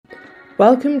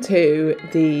Welcome to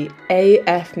the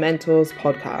AF Mentors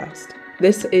podcast.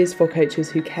 This is for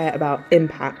coaches who care about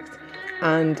impact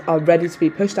and are ready to be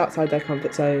pushed outside their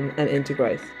comfort zone and into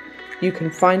growth. You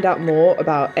can find out more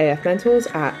about AF Mentors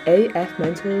at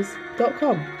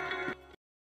afmentors.com.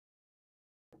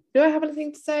 Do I have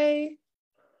anything to say?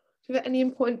 Do you have any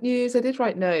important news? I did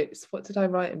write notes. What did I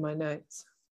write in my notes?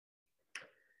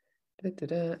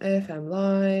 AFM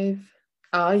Live.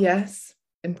 Yes.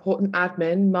 Important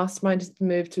admin. Mastermind has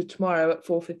moved to tomorrow at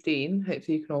 4:15.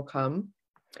 Hopefully you can all come.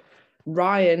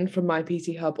 Ryan from My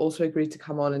PT Hub also agreed to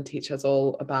come on and teach us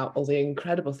all about all the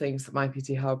incredible things that My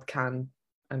PT Hub can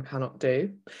and cannot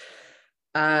do.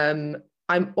 I'm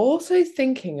also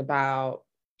thinking about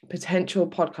potential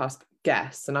podcast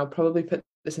guests, and I'll probably put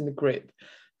this in the group.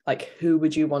 Like, who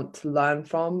would you want to learn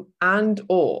from? And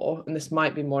this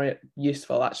might be more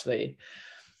useful actually,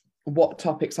 what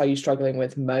topics are you struggling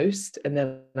with most? And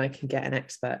then I can get an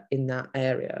expert in that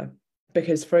area.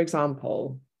 Because, for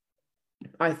example,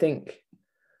 I'd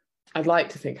like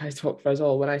to think I talk for us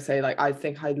all when I say, like, I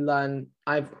think I learned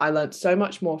so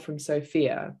much more from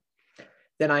Sophia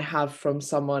than I have from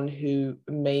someone who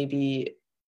maybe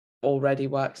already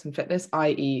works in fitness,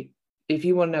 i.e., if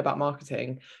you want to know about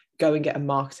marketing, go and get a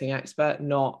marketing expert,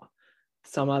 not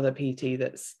some other PT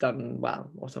that's done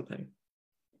well or something.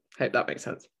 Hope that makes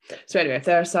sense. So anyway, if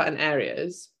there are certain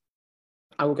areas,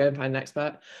 I will go and find an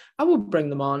expert. I will bring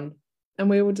them on and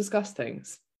we will discuss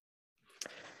things.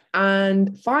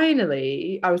 And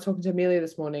finally, I was talking to Amelia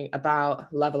this morning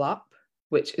about Level Up,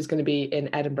 which is going to be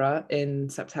in Edinburgh in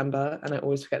September. And I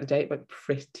always forget the date, but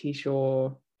pretty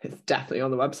sure it's definitely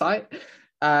on the website.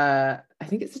 I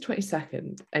think it's the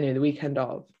 22nd, anyway, the weekend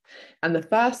of. And the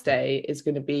first day is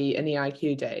going to be an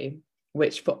EIQ day,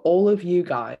 which for all of you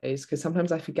guys, because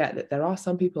sometimes I forget that there are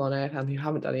some people on AFM who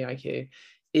haven't done EIQ,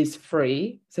 is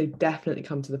free. So definitely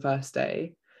come to the first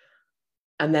day.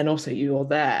 And then also you're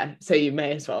there, so you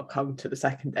may as well come to the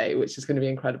second day, which is going to be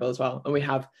incredible as well. And we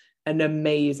have an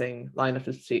amazing lineup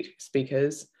of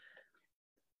speakers.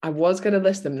 I was going to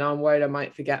list them. Now I'm worried I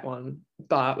might forget one,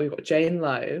 but we've got Jane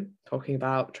Lowe talking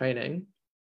about training.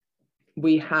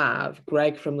 We have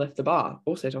Greg from Lift the Bar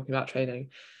also talking about training.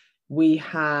 We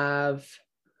have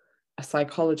a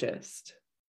psychologist.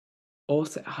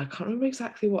 Also, I can't remember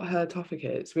exactly what her topic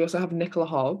is. We also have Nicola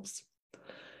Hobbs,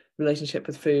 relationship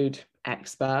with food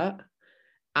expert.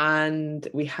 And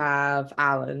we have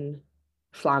Alan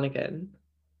Flanagan.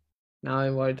 Now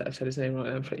I'm worried that I've said his name wrong.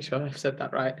 I'm pretty sure I've said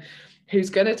that right. Who's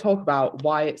going to talk about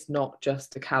why it's not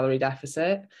just a calorie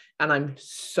deficit. And I'm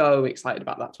so excited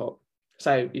about that talk.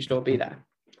 So you should all be there.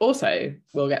 Also,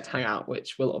 we'll get to hang out,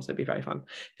 which will also be very fun.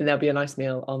 And there'll be a nice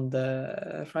meal on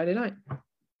the Friday night.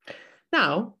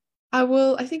 Now,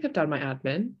 I think I've done my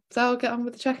admin, so I'll get on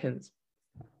with the check-ins.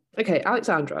 Okay,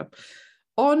 Alexandra,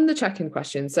 on the check-in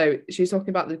question, so she's talking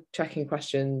about the check-in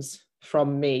questions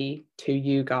from me to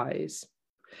you guys.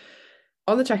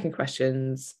 On the check-in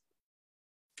questions,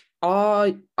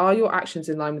 are your actions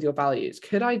in line with your values?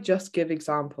 Could I just give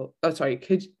example? Oh, sorry.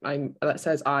 That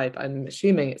says I'm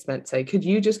assuming it's meant to say, could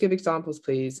you just give examples,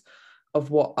 please,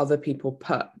 of what other people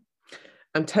put?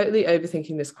 I'm totally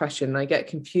overthinking this question and I get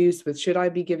confused with, should I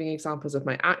be giving examples of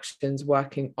my actions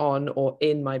working on or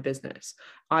in my business,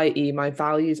 i.e. my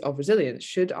values of resilience?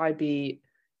 Should I be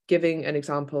giving an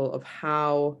example of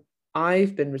how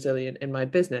I've been resilient in my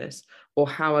business or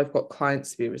how I've got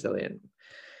clients to be resilient?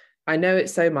 I know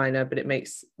it's so minor, but it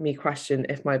makes me question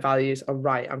if my values are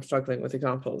right. I'm struggling with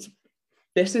examples.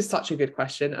 This is such a good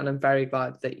question, and I'm very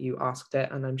glad that you asked it,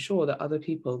 and I'm sure that other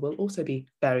people will also be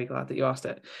very glad that you asked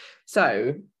it.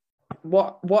 So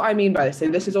what I mean by this, so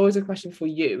this is always a question for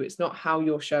you. It's not how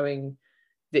you're showing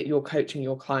that you're coaching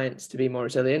your clients to be more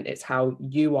resilient. It's how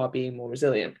you are being more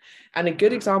resilient. And a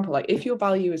good example, like if your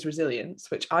value is resilience,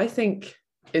 which I think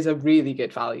is a really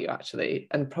good value actually,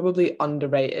 and probably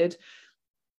underrated.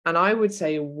 And I would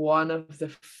say one of the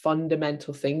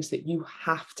fundamental things that you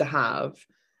have to have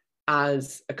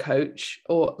as a coach,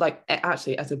 or like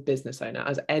actually as a business owner,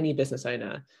 as any business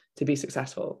owner, to be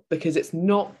successful, because it's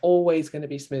not always going to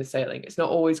be smooth sailing. It's not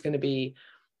always going to be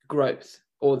growth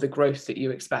or the growth that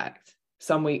you expect.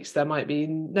 Some weeks there might be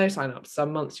no sign-ups.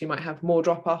 Some months you might have more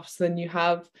drop-offs than you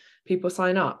have people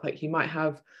sign up. Like you might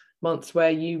have months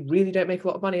where you really don't make a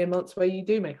lot of money and months where you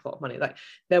do make a lot of money. Like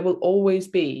there will always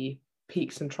be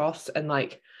peaks and troughs and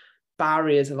like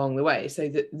barriers along the way.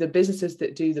 So the businesses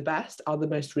that do the best are the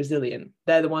most resilient.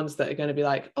 They're the ones that are going to be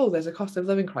like, oh, there's a cost of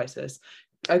living crisis.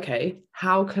 Okay,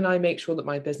 how can I make sure that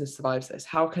my business survives this?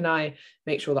 How can I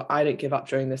make sure that I don't give up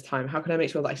during this time? How can I make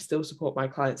sure that I still support my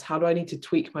clients? How do I need to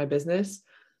tweak my business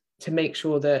to make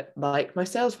sure that like my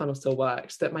sales funnel still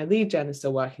works, that my lead gen is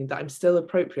still working, that I'm still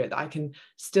appropriate, that I can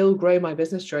still grow my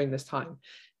business during this time.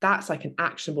 That's like an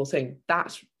actionable thing.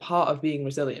 That's part of being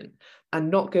resilient and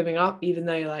not giving up, even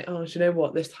though you're like, oh, do you know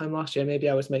what? This time last year, maybe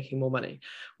I was making more money.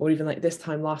 Or even like this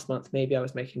time last month, maybe I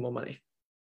was making more money.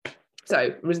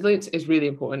 So resilience is really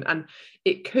important. And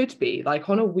it could be like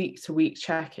on a week-to-week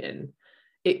check-in,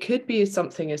 it could be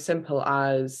something as simple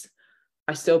as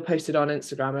I still posted on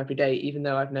Instagram every day, even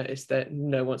though I've noticed that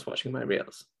no one's watching my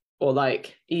reels. Or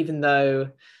like, even though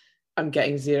I'm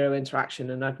getting zero interaction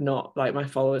and I've not, like my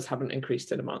followers haven't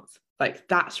increased in a month. Like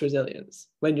that's resilience,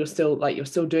 when you're still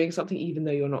doing something, even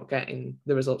though you're not getting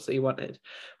the results that you wanted.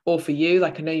 Or for you,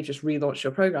 like I know you've just relaunched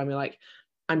your program. You're like,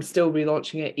 I'm still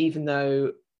relaunching it, even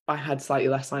though I had slightly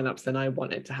less signups than I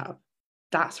wanted to have.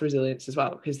 That's resilience as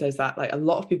well, because there's that, like a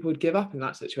lot of people would give up in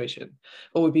that situation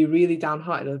or would be really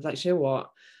downhearted. I was like, you know what?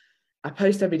 I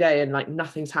post every day and like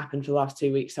nothing's happened for the last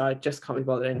 2 weeks. So I just can't be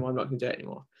bothered anymore. I'm not going to do it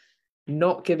anymore.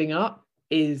 Not giving up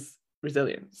is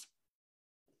resilience.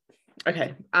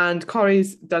 Okay. And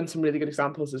Corey's done some really good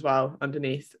examples as well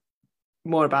underneath,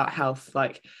 more about health.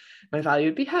 Like my value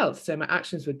would be health. So my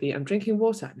actions would be I'm drinking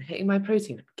water, I'm hitting my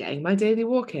protein, I'm getting my daily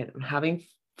walk in, I'm having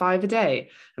 5 a day,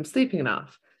 I'm sleeping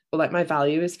enough. Or like my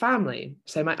value is family.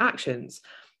 So my actions,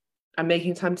 I'm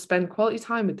making time to spend quality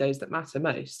time with those that matter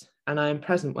most. And I am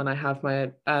present when I have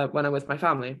when I'm with my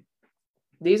family.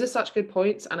 These are such good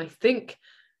points. And I think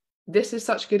this is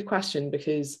such a good question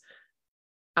because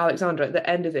Alexandra, at the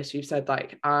end of this, you've said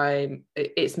like,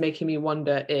 it's making me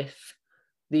wonder if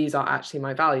these are actually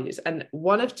my values. And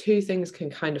one of two things can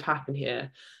kind of happen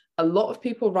here. A lot of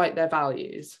people write their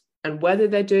values, and whether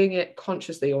they're doing it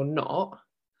consciously or not,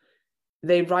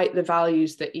 they write the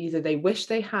values that either they wish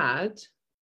they had,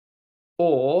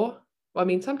 or, well, I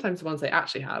mean, sometimes the ones they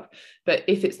actually have, but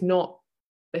if it's not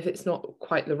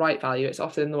quite the right value, it's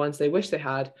often the ones they wish they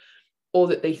had, or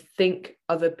that they think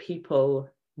other people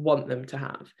want them to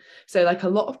have. So like a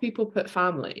lot of people put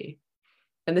family,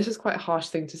 and this is quite a harsh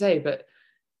thing to say, but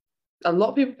a lot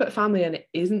of people put family and it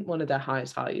isn't one of their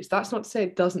highest values. That's not to say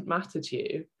it doesn't matter to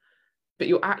you, but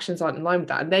your actions aren't in line with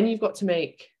that. And then you've got to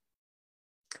be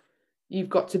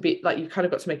like, you've kind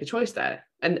of got to make a choice there.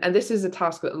 And this is a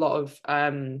task that a lot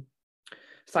of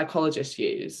psychologists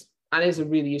use and is a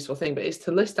really useful thing, but it's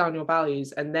to list down your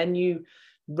values and then you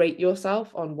rate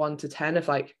yourself on 1 to 10 of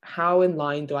like, how in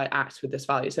line do I act with this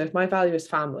value? So if my value is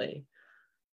family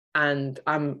and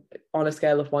I'm on a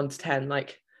scale of 1 to 10,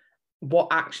 like what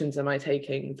actions am I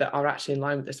taking that are actually in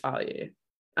line with this value?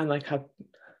 And like I've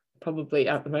probably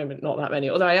at the moment not that many,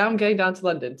 although I am going down to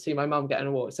London to see my mum get an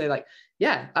award. So like,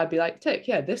 yeah, I'd be like, tick,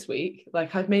 yeah, this week,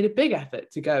 like I've made a big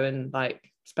effort to go and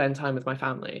like spend time with my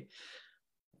family.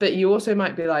 But you also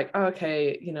might be like, oh,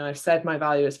 okay, you know, I've said my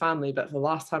value is family, but the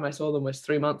last time I saw them was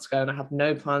 3 months ago and I have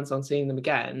no plans on seeing them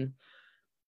again.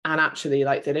 And actually,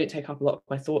 like, they don't take up a lot of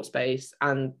my thought space.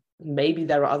 And maybe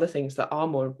there are other things that are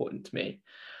more important to me.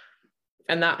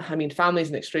 And that, I mean, family is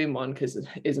an extreme one because it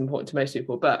is important to most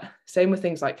people, but same with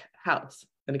things like health.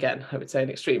 And again, I would say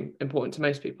an extreme, important to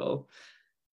most people.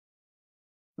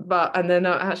 And then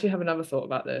I actually have another thought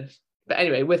about this. But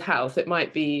anyway, with health, it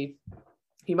might be,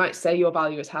 you might say your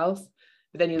value is health,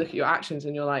 but then you look at your actions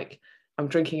and you're like, I'm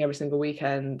drinking every single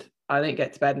weekend. I don't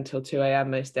get to bed until 2 a.m.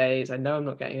 most days. I know I'm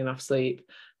not getting enough sleep.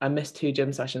 I missed 2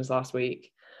 gym sessions last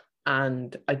week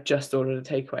and I just ordered a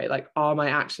takeaway. Like, are my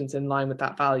actions in line with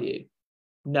that value?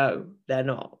 No, they're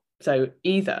not. So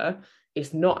either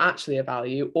it's not actually a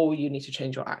value or you need to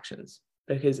change your actions,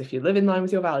 because if you live in line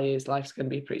with your values, life's going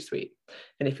to be pretty sweet.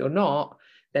 And if you're not,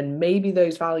 then maybe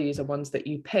those values are ones that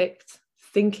you picked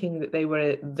thinking that they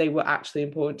were actually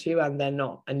important to you, and they're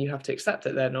not, and you have to accept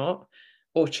that they're not,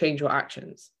 or change your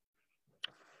actions.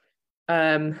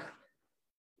 The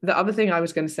other thing I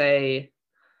was going to say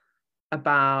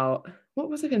about, what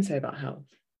was I going to say about health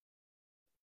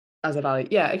as a value?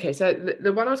 Yeah, okay, so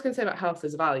the one I was going to say about health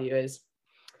as a value is,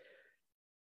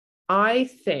 I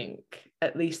think,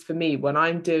 at least for me, when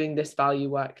I'm doing this value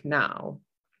work now,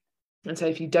 and so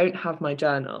if you don't have my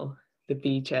journal, the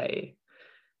VJ,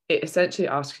 it essentially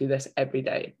asks you this every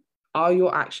day. Are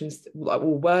your actions,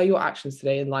 or were your actions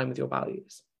today in line with your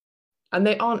values? And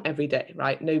they aren't every day,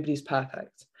 right? Nobody's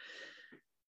perfect.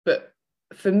 But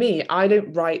for me, I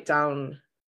don't write down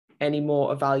any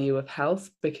more a value of health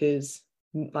because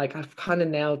like I've kind of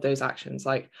nailed those actions.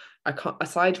 Like I can't,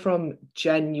 aside from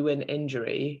genuine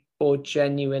injury or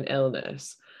genuine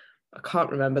illness, I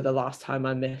can't remember the last time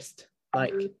I missed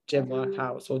like gym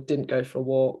workouts or didn't go for a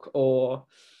walk, or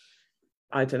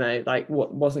I don't know, like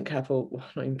what wasn't mindful,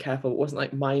 wasn't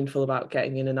like mindful about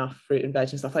getting in enough fruit and veg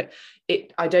and stuff like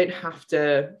it. I don't have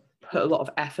to put a lot of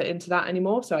effort into that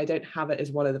anymore. So I don't have it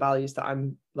as one of the values that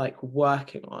I'm like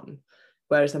working on.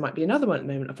 Whereas there might be another one at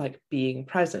the moment of like being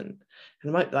present. And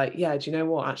I might be like, yeah, do you know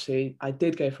what? Actually, I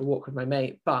did go for a walk with my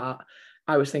mate, but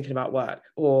I was thinking about work,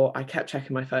 or I kept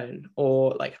checking my phone,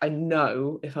 or like, I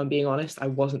know if I'm being honest, I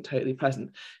wasn't totally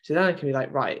present. So then I can be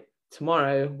like, right,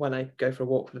 tomorrow when I go for a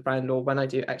walk with a friend, or when I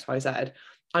do X, Y, Z,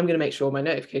 I'm going to make sure my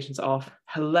notifications are off.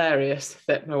 Hilarious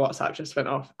that my WhatsApp just went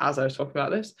off as I was talking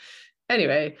about this.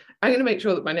 Anyway, I'm going to make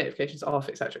sure that my notifications are off,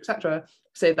 etc.,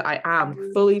 so that I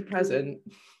am fully present.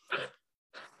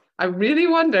 I really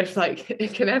wonder if like,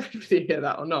 can everybody hear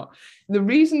that or not? The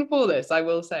reason for this, I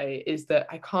will say, is that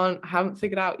I haven't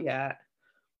figured out yet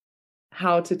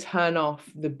how to turn off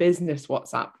the business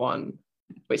WhatsApp one,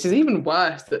 which is even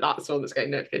worse that that's the one that's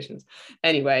getting notifications.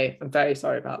 Anyway, I'm very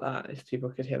sorry about that if people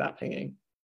could hear that pinging.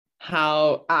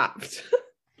 How apt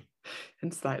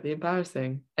and slightly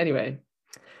embarrassing. Anyway,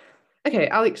 okay,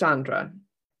 Alexandra.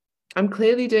 I'm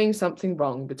clearly doing something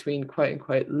wrong between quote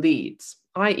unquote leads,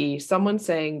 i.e. someone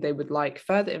saying they would like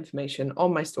further information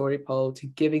on my story poll to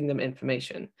giving them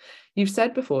information. You've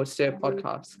said before to do a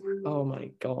podcast. Oh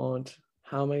my God.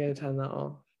 How am I going to turn that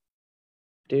off?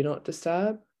 Do not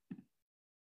disturb.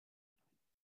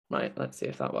 Right, let's see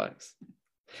if that works.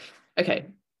 Okay.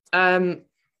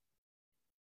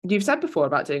 You've said before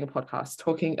about doing a podcast,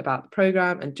 talking about the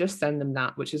program, and just send them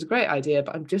that, which is a great idea,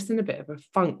 but I'm just in a bit of a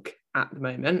funk at the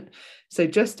moment. So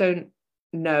just don't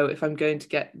know if I'm going to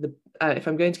get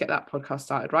that podcast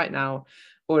started right now,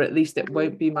 or at least it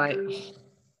won't be my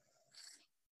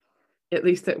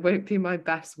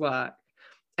best work.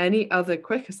 Any other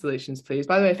quicker solutions, please?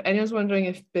 By the way, if anyone's wondering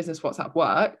if business WhatsApp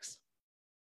works,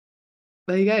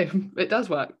 there you go. It does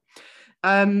work.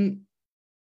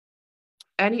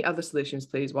 Any other solutions,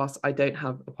 please, whilst I don't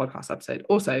have a podcast episode?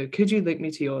 Also, could you link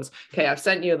me to yours? Okay, I've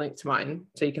sent you a link to mine,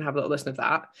 so you can have a little listen of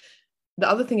that. The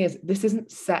other thing is, this isn't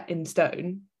set in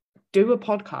stone. Do a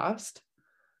podcast,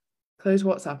 close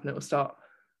WhatsApp, and it will stop.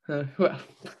 Well,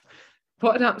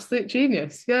 what an absolute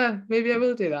genius. Yeah, maybe I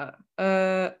will do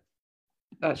that.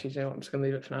 Actually, do you know what? I'm just going to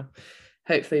leave it for now.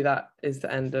 Hopefully that is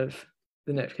the end of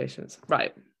the notifications.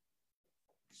 Right.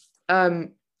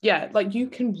 Yeah, like you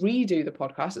can redo the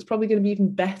podcast. It's probably going to be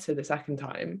even better the second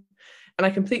time. And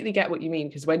I completely get what you mean,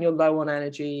 because when you're low on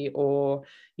energy or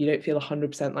you don't feel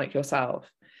 100% like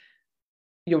yourself,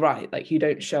 you're right. Like you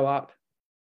don't show up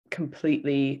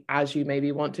completely as you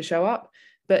maybe want to show up,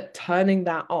 but turning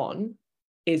that on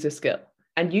is a skill.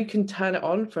 And you can turn it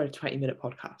on for a 20-minute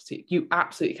podcast. You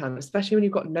absolutely can, especially when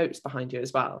you've got notes behind you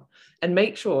as well. And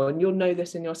make sure, and you'll know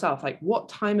this in yourself, like what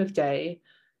time of day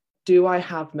do I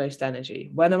have most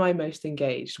energy? When am I most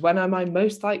engaged? When am I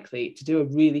most likely to do a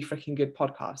really freaking good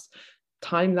podcast?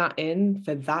 Time that in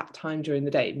for that time during the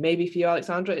day. Maybe for you,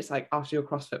 Alexandra, it's like after your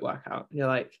CrossFit workout. And you're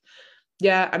like,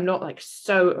 yeah, I'm not like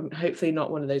so, hopefully not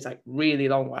one of those like really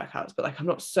long workouts, but like I'm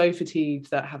not so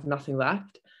fatigued that I have nothing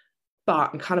left,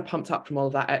 but I'm kind of pumped up from all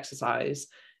of that exercise.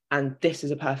 And this is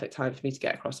a perfect time for me to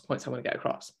get across the points I want to get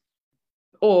across.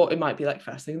 Or it might be like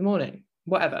first thing in the morning,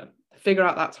 whatever. Figure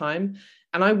out that time.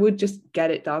 And I would just get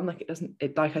it done. Like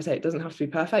like I say, it doesn't have to be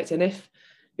perfect. And if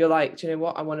you're like, do you know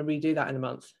what? I want to redo that in a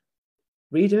month.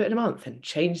 Redo it in a month and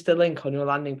change the link on your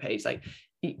landing page. Like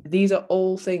these are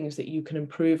all things that you can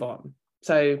improve on.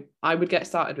 So I would get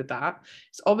started with that.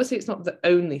 So obviously it's not the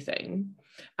only thing.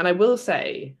 And I will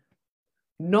say,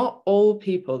 not all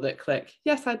people that click,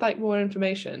 yes, I'd like more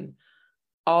information,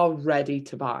 are ready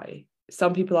to buy.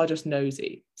 Some people are just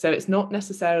nosy. So it's not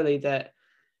necessarily that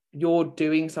you're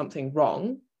doing something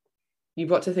wrong. You've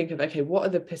got to think of, okay, what are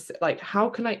the how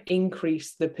can I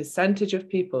increase the percentage of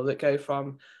people that go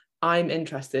from I'm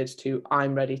interested to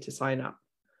I'm ready to sign up?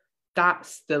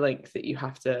 That's the link that you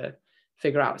have to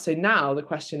figure out. So now the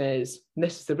question is, and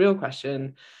this is the real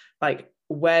question, like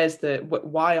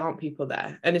why aren't people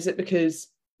there? And is it because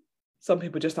some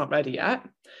people just aren't ready yet?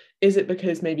 Is it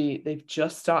because maybe they've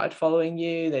just started following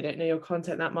you, they don't know your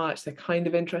content that much, they're kind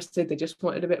of interested, they just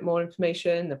wanted a bit more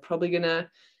information, they're probably going to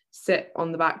sit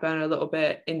on the back burner a little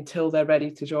bit until they're ready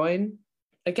to join?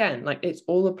 Again, like it's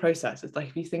all a process. It's like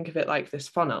if you think of it like this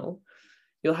funnel,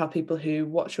 you'll have people who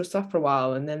watch your stuff for a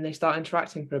while and then they start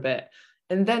interacting for a bit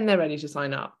and then they're ready to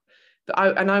sign up. But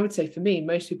I would say for me,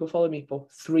 most people follow me for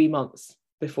 3 months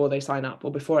before they sign up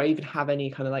or before I even have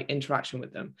any kind of like interaction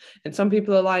with them. And some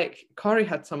people are like, Corey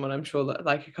had someone, I'm sure, that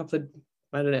like I don't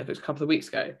know if it was a couple of weeks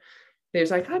ago, he was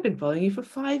like, I've been following you for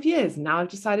 5 years and now I've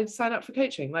decided to sign up for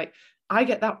coaching. Like I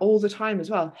get that all the time as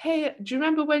well. Hey, do you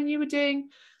remember when you were doing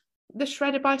the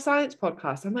Shredded by Science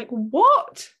podcast? I'm like,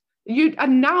 what?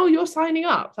 And now you're signing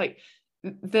up? Like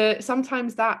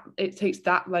sometimes that it takes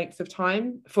that length of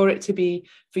time for you to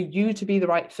be the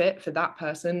right fit for that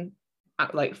person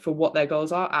for what their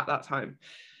goals are at that time.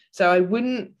 So I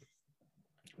wouldn't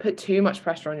put too much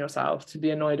pressure on yourself to be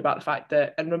annoyed about the fact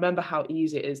that, and remember how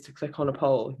easy it is to click on a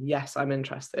poll. Yes, I'm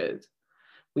interested.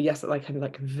 Well, yes, I can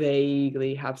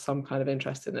vaguely have some kind of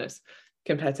interest in this,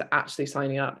 compared to actually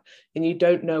signing up. And you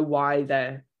don't know why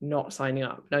they're not signing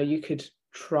up. Now, you could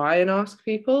try and ask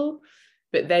people,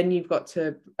 but then you've got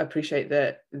to appreciate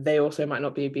that they also might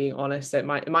not be being honest. So it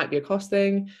might be a cost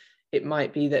thing. It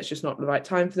might be that it's just not the right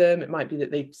time for them. It might be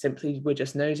that they simply were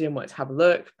just nosy and wanted to have a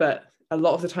look. But a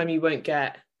lot of the time you won't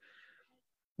get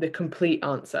the complete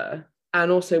answer. And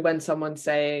also when someone's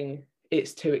saying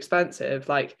it's too expensive,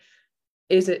 like,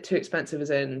 is it too expensive as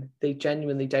in they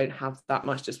genuinely don't have that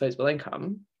much disposable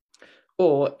income?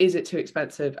 Or is it too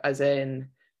expensive as in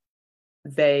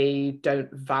they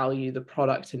don't value the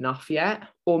product enough yet?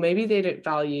 Or maybe they don't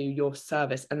value your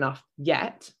service enough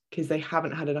yet because they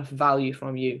haven't had enough value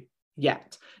from you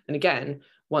yet. And again,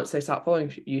 once they start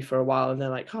following you for a while and they're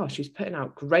like, oh, she's putting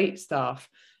out great stuff,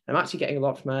 I'm actually getting a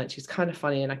lot from her, and she's kind of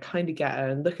funny and I kind of get her,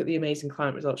 and look at the amazing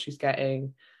client results she's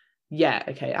getting. Yeah,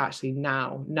 okay, actually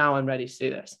now I'm ready to do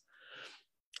this.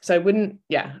 So I wouldn't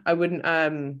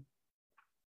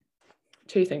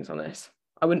two things on this.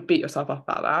 I wouldn't beat yourself up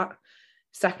about that.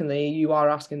 Secondly, you are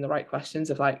asking the right questions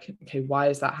of like, okay, why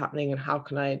is that happening, and how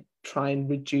can I try and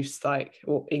reduce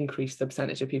or increase the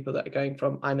percentage of people that are going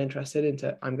from I'm interested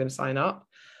into I'm going to sign up.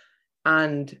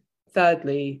 And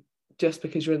thirdly, just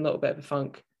because you're in a little bit of a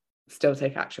funk, still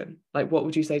take action. Like, what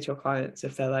would you say to your clients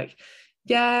if they're like,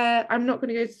 yeah, I'm not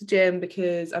going to go to the gym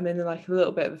because I'm in a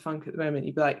little bit of a funk at the moment?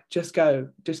 You'd be like, just go,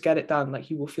 just get it done. Like,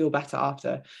 you will feel better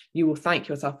after. You will thank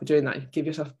yourself for doing that. You give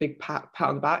yourself a big pat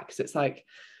on the back, because it's like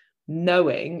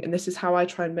knowing, and this is how I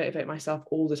try and motivate myself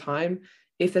all the time.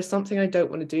 If there's something I don't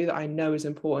want to do that I know is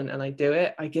important and I do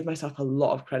it, I give myself a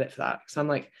lot of credit for that, because I'm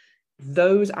like,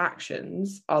 those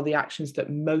actions are the actions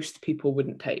that most people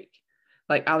wouldn't take.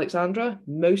 Like Alexandra,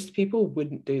 most people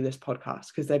wouldn't do this podcast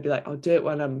because they'd be like, I'll do it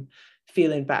when I'm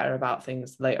feeling better about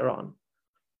things later on.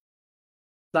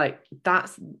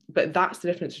 That's the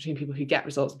difference between people who get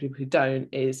results and people who don't.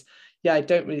 Is, yeah, I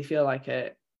don't really feel like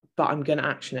it, but I'm going to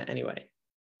action it anyway.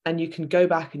 And you can go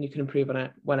back and you can improve on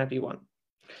it whenever you want.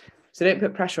 So don't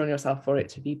put pressure on yourself for it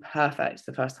to be perfect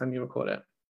the first time you record it.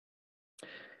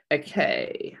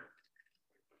 Okay.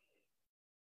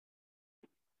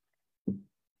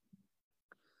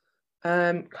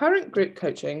 Current group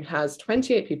coaching has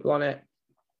 28 people on it.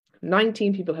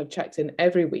 19 people have checked in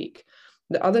every week.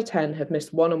 The other 10 have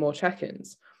missed one or more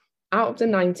check-ins. Out of the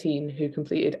 19 who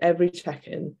completed every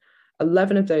check-in,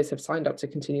 11 of those have signed up to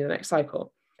continue the next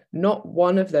cycle. Not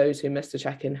one of those who missed a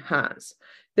check-in has.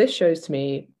 This shows to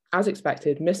me, as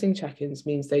expected, missing check-ins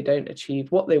means they don't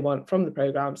achieve what they want from the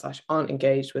program / aren't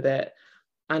engaged with it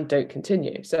and don't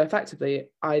continue. So effectively,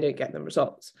 I don't get them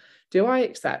results. Do I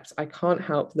accept I can't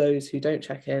help those who don't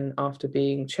check in after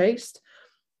being chased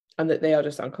and that they are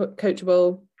just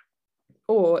uncoachable?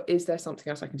 Or is there something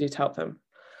else I can do to help them?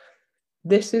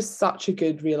 This is such a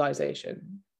good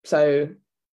realization. So,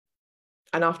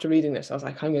 and after reading this, I was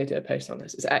like, I'm going to do a post on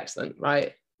this. It's excellent,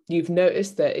 right? You've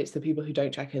noticed that it's the people who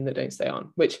don't check in that don't stay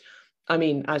on, which, I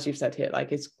mean, as you've said here,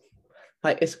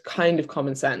 it's kind of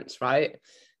common sense, right?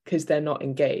 Because they're not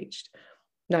engaged.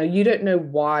 Now, you don't know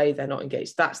why they're not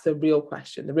engaged. That's the real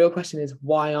question. The real question is,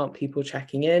 why aren't people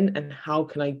checking in, and how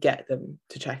can I get them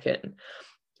to check in?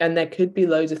 And there could be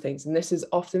loads of things. And this is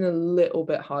often a little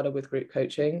bit harder with group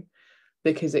coaching,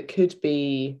 because it could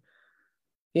be,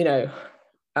 are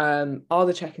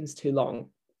the check-ins too long?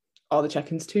 Are the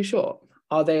check-ins too short?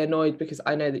 Are they annoyed because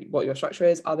I know that what your structure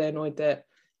is? Are they annoyed that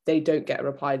they don't get a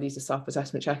reply? These are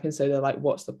self-assessment check-ins. So they're like,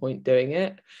 what's the point doing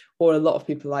it? Or a lot of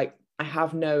people are like, I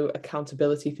have no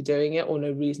accountability for doing it or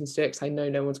no reason to do it because I know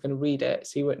no one's going to read it.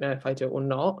 So you won't know if I do it or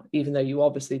not, even though you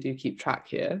obviously do keep track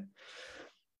here.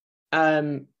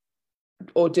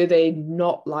 Or do they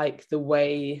not like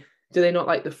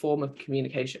the form of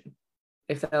communication?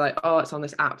 If they're like, oh, it's on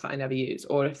this app that I never use,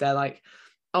 or if they're like,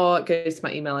 oh, it goes to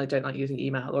my email, I don't like using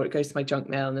email, or it goes to my junk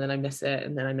mail and then I miss it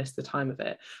and then I miss the time of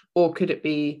it. Or could it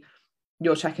be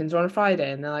your check-ins are on a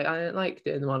Friday and they're like, I don't like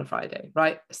doing them on a Friday,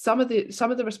 right? Some of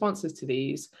the responses to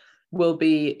these will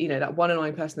be, that one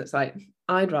annoying person that's like,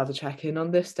 I'd rather check in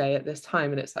on this day at this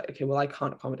time. And it's like, okay, well, I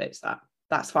can't accommodate that.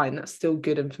 That's fine. That's still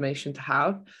good information to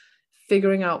have.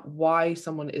 Figuring out why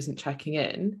someone isn't checking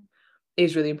in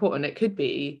is really important. It could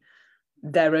be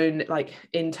their own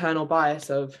internal bias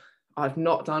of, I've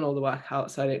not done all the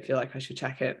workouts, so I don't feel like I should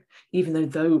check in, even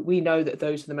though we know that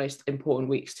those are the most important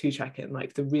weeks to check in,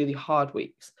 like the really hard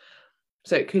weeks.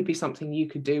 So it could be something you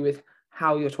could do with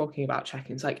how you're talking about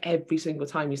check-ins. Like every single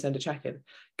time you send a check-in,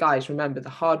 guys, remember the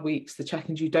hard weeks, the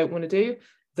check-ins you don't want to do,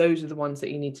 those are the ones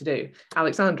that you need to do.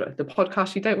 Alexandra, the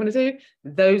podcast you don't want to do,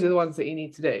 those are the ones that you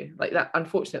need to do. Like that,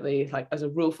 unfortunately, like as a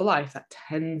rule for life, that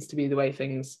tends to be the way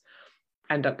things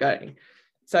end up going.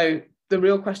 So the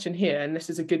real question here, and this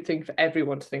is a good thing for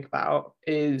everyone to think about,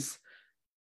 is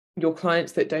your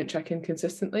clients that don't check in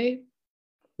consistently,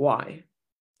 why?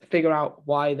 Figure out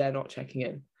why they're not checking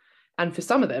in. And for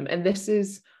some of them, and this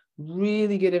is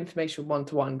really good information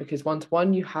one-to-one, because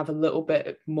one-to-one you have a little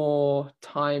bit more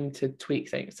time to tweak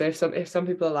things. So if some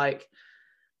people are like,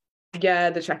 yeah,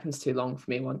 the check-in's too long for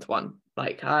me one-to-one,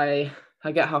 like I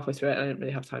get halfway through it and I don't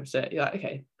really have time to do it, you're like,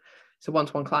 okay, so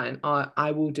one-to-one client,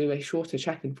 I will do a shorter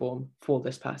check-in form for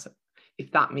this person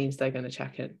if that means they're going to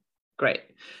check in. Great.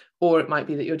 Or it might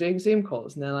be that you're doing Zoom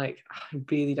calls and they're like, I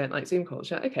really don't like Zoom calls.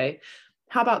 You're like, okay,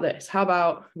 how about this? How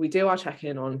about we do our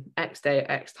check-in on X day at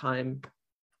X time,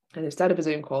 and instead of a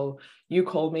Zoom call, you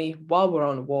call me while we're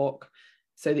on a walk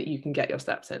so that you can get your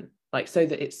steps in, like so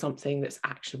that it's something that's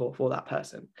actionable for that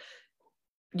person.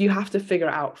 You have to figure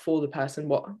out for the person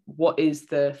what is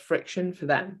the friction for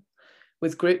them.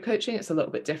 With group coaching, it's a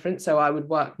little bit different. So I would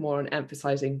work more on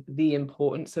emphasizing the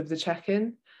importance of the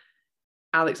check-in.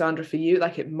 Alexandra, for you,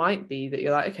 like it might be that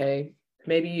you're like, okay,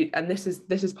 maybe you, and this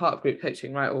is part of group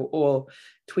coaching, right? Or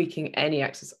tweaking any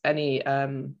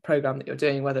program that you're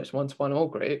doing, whether it's one-to-one or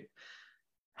group.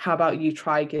 How about you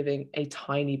try giving a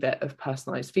tiny bit of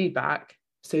personalized feedback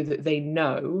so that they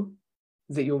know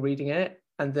that you're reading it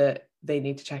and that they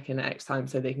need to check in at X time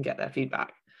so they can get their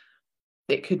feedback.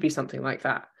 It could be something like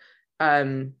that.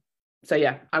 So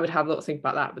yeah, I would have a little think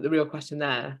about that. But the real question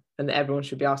there, and that everyone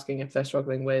should be asking if they're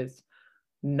struggling with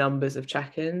numbers of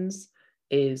check-ins,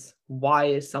 is why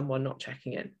is someone not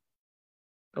checking in?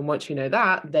 And once you know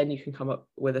that, then you can come up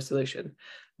with a solution.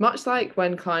 Much like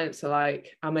when clients are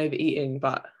like, I'm overeating,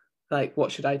 but like,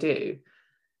 what should I do?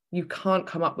 You can't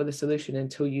come up with a solution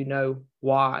until you know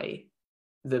why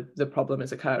the problem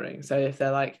is occurring. So if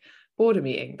they're like boredom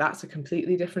eating, that's a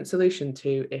completely different solution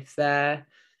to if they're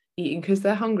eating because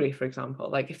they're hungry, for example.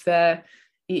 Like if they're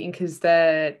eating because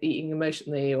they're eating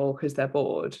emotionally or because they're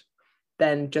bored,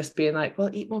 then just being like,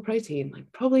 well, eat more protein,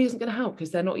 like probably isn't going to help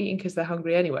because they're not eating because they're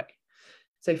hungry anyway.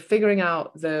 So figuring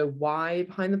out the why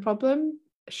behind the problem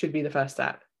should be the first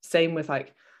step. Same with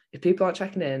like, if people aren't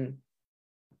checking in,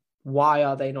 why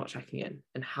are they not checking in?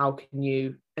 And how can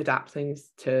you adapt things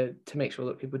to make sure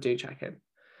that people do check in?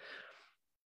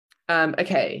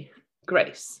 Okay,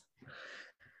 Grace.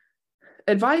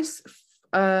 Advice,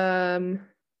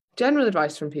 general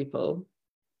advice from people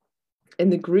in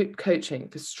the group coaching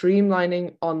for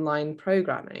streamlining online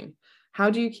programming. How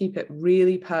do you keep it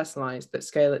really personalized but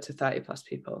scale it to 30 plus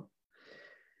people?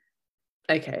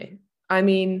 Okay, I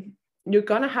mean, you're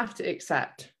going to have to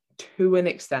accept to an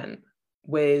extent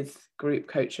with group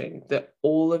coaching that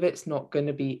all of it's not going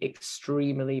to be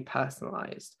extremely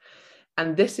personalized.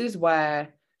 And this is where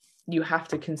you have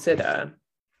to consider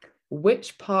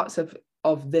which parts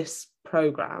of this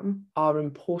program are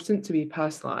important to be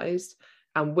personalized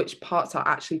and which parts are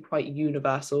actually quite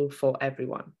universal for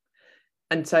everyone.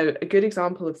 And so a good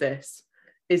example of this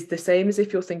is the same as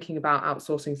if you're thinking about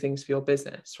outsourcing things for your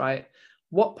business, right?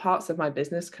 What parts of my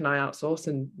business can I outsource?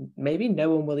 And maybe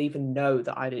no one will even know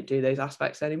that I didn't do those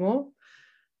aspects anymore.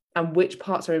 And which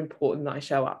parts are important that I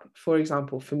show up? For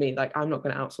example, for me, like I'm not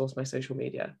going to outsource my social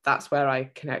media. That's where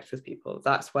I connect with people.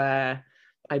 That's where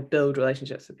I build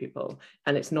relationships with people.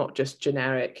 And it's not just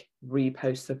generic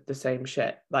reposts of the same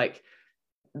shit. Like,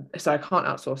 so I can't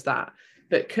outsource that.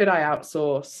 But could I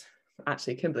outsource,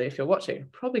 actually, Kimberly, if you're watching, I'm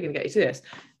probably going to get you to this,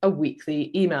 a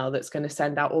weekly email that's going to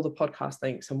send out all the podcast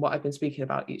links and what I've been speaking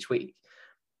about each week?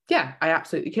 Yeah, I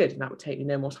absolutely could. And that would take me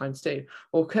no more time to do.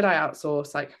 Or could I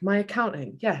outsource like my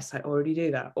accounting? Yes, I already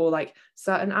do that. Or like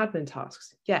certain admin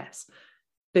tasks? Yes,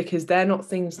 because they're not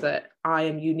things that I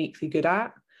am uniquely good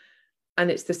at. And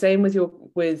it's the same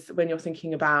with when you're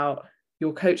thinking about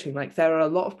your coaching. Like there are a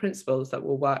lot of principles that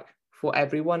will work for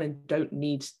everyone and don't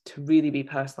need to really be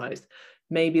personalized.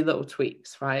 Maybe little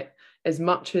tweaks, right? As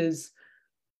much as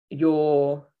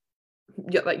your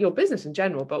business in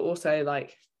general, but also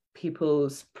like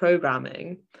people's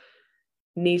programming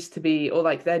needs to be, or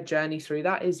like their journey through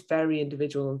that is very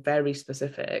individual and very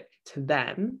specific to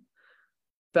them.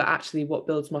 But actually what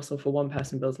builds muscle for one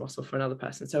person builds muscle for another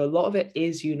person. So a lot of it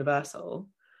is universal.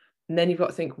 And then you've got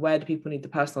to think, where do people need the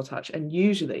personal touch? And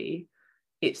usually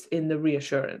it's in the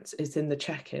reassurance, it's in the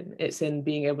check-in, it's in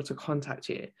being able to contact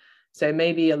you. So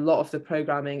maybe a lot of the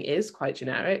programming is quite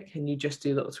generic and you just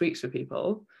do little tweaks for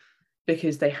people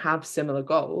because they have similar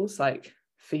goals. Like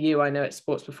for you, I know it's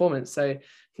sports performance. So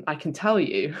I can tell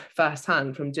you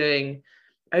firsthand from doing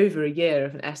over a year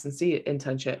of an S&C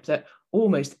internship that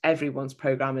almost everyone's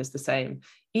program is the same,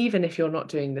 even if you're not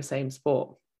doing the same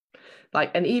sport.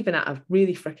 Like, and even at a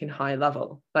really freaking high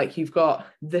level, like you've got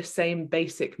the same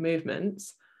basic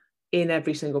movements in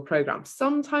every single program.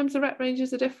 Sometimes the rep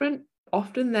ranges are different,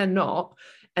 often they're not.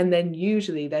 And then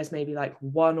usually there's maybe like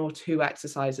 1 or 2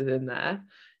 exercises in there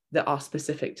that are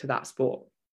specific to that sport.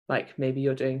 Like maybe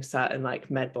you're doing certain like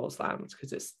med ball slams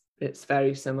because it's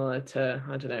very similar to,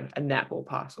 I don't know, a netball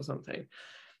pass or something.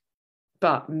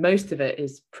 But most of it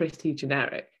is pretty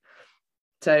generic.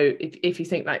 So if you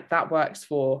think like that works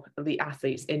for elite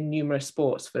athletes in numerous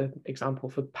sports, for example,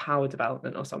 for power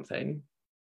development or something,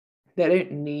 they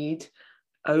don't need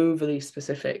overly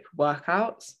specific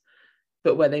workouts,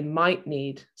 but where they might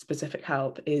need specific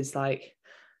help is like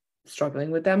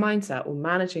struggling with their mindset or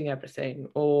managing everything,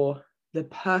 or the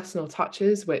personal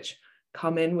touches which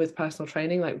come in with personal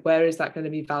training. Like, where is that going to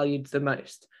be valued the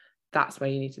most? That's where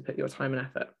you need to put your time and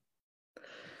effort.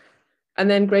 And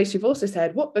then Grace, you've also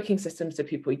said, what booking systems do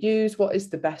people use? What is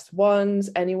the best ones?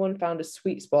 Anyone found a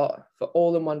sweet spot for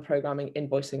all-in-one programming,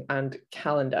 invoicing, and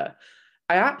calendar?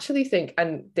 I actually think,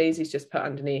 and Daisy's just put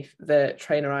underneath, the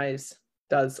Trainerize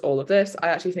does all of this. I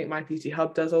actually think My PT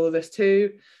Hub does all of this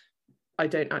too. I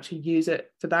don't actually use it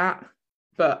for that,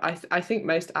 but I think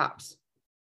most apps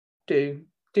do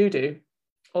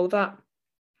all of that.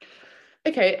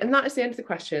 Okay, and that is the end of the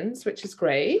questions, which is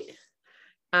great.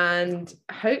 And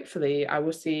hopefully I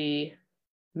will see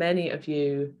many of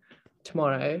you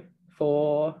tomorrow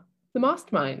for the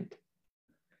mastermind.